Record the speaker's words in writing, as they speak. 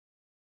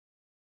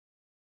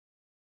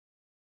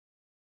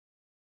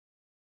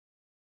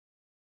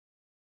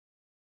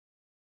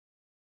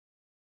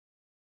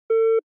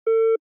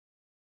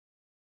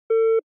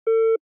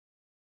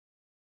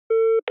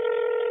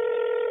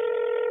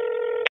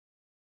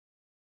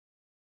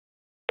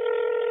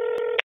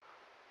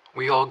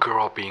We all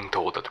grow up being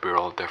told that we're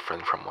all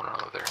different from one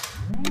another.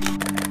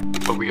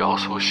 But we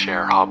also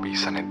share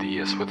hobbies and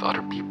ideas with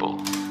other people,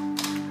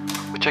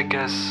 which I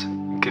guess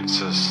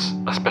gives us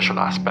a special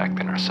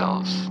aspect in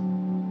ourselves.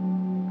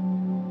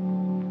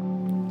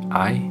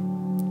 I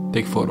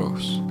take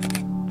photos,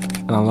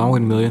 and along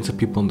with millions of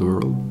people in the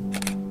world,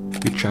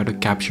 we try to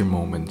capture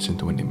moments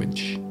into an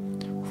image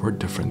for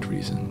different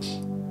reasons.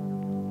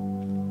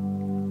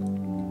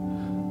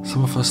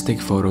 Some of us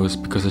take photos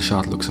because the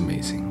shot looks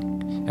amazing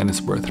and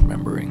it's worth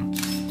remembering.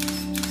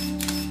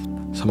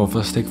 Some of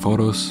us take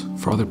photos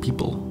for other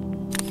people,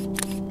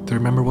 to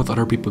remember what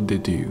other people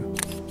did to you,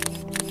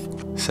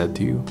 said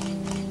to you,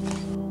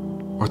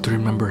 or to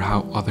remember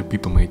how other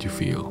people made you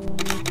feel.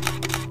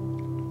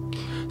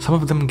 Some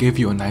of them gave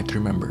you a night to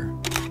remember.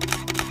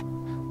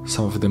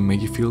 Some of them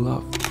made you feel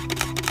loved.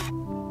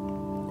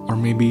 Or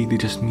maybe they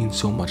just mean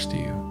so much to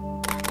you.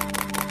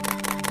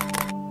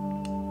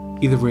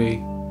 Either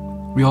way,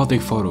 we all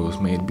take photos,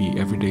 may it be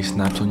everyday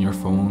snaps on your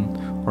phone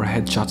or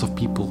headshots of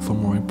people for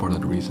more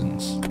important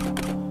reasons.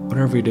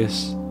 Whatever it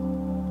is,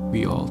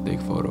 we all take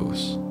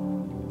photos.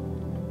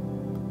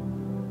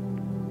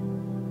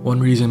 One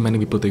reason many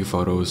people take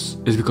photos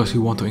is because we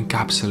want to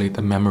encapsulate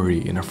a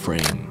memory in a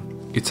frame.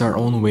 It's our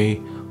own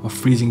way of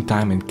freezing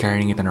time and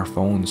carrying it in our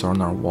phones or on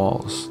our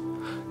walls.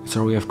 It's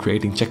our way of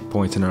creating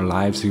checkpoints in our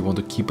lives we want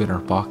to keep in our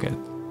pocket,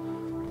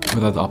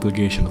 without the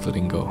obligation of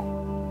letting go.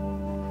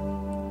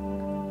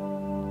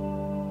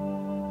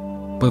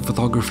 But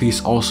photography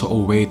is also a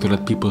way to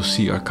let people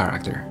see our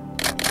character.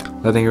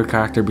 Letting your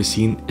character be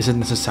seen isn't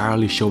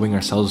necessarily showing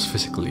ourselves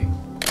physically.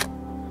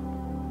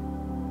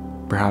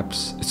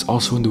 Perhaps it's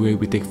also in the way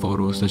we take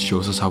photos that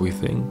shows us how we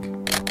think,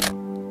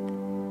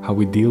 how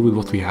we deal with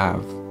what we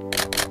have,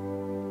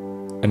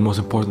 and most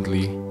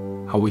importantly,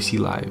 how we see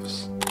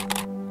lives.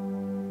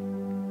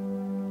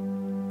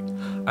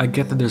 I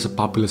get that there's a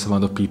populous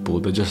amount of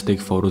people that just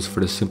take photos for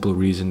the simple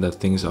reason that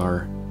things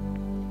are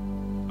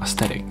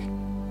aesthetic.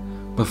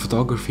 But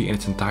photography in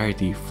its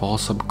entirety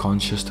falls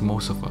subconscious to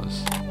most of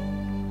us.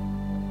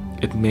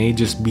 It may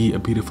just be a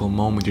beautiful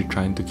moment you're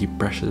trying to keep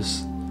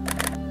precious,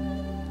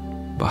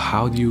 but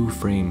how do you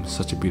frame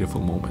such a beautiful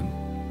moment?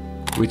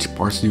 Which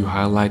parts do you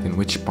highlight and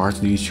which parts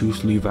do you choose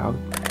to leave out?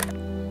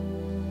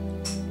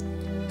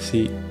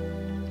 See,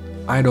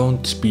 I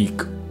don't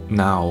speak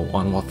now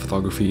on what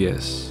photography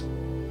is,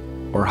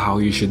 or how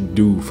you should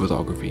do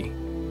photography.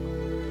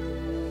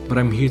 But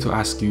I'm here to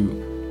ask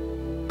you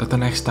that the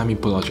next time you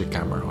pull out your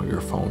camera or your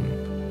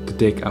phone to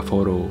take a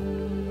photo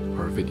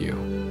or a video,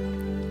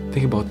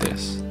 think about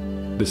this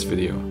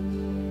video.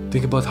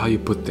 Think about how you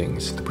put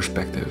things into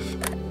perspective.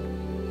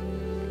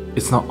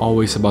 It's not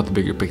always about the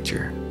bigger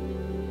picture,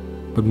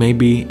 but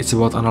maybe it's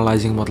about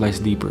analyzing what lies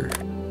deeper.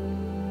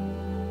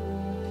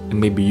 And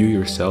maybe you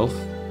yourself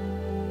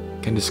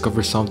can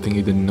discover something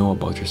you didn't know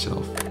about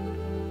yourself.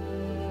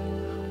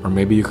 Or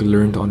maybe you could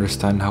learn to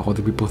understand how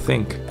other people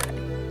think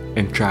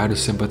and try to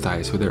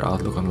sympathize with their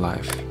outlook on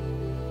life.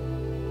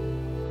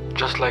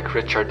 Just like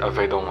Richard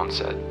Avedon once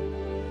said,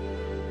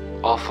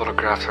 all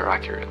photographs are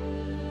accurate.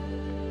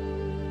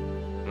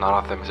 None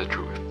of them is the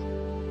truth.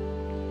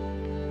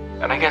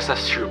 And I guess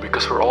that's true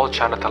because we're all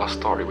trying to tell a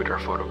story with our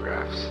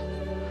photographs.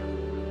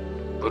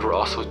 But we're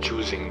also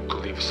choosing to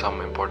leave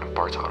some important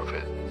parts out of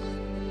it.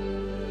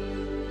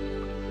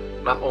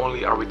 Not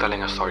only are we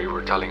telling a story,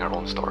 we're telling our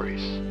own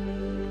stories.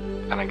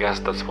 And I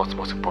guess that's what's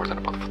most important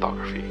about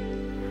photography.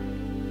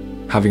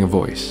 Having a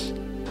voice.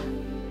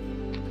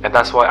 And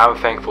that's why I'm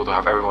thankful to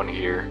have everyone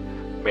here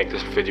make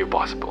this video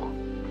possible.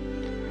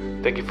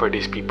 Thank you for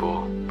these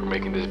people for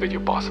making this video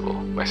possible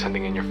by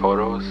sending in your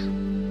photos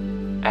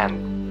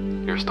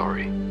and your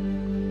story.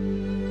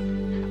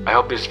 I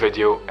hope this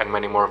video and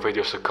many more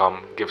videos to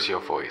come gives you a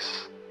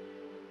voice.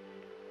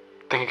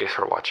 Thank you guys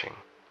for watching.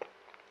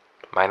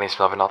 My name is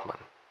Melvin Altman.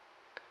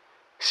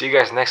 See you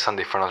guys next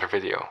Sunday for another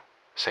video.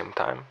 Same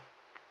time,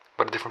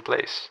 but a different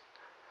place.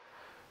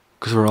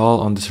 Because we're all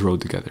on this road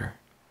together.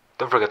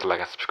 Don't forget to like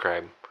and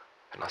subscribe.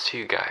 And I'll see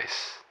you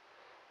guys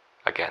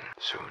again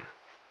soon.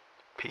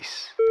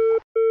 Peace.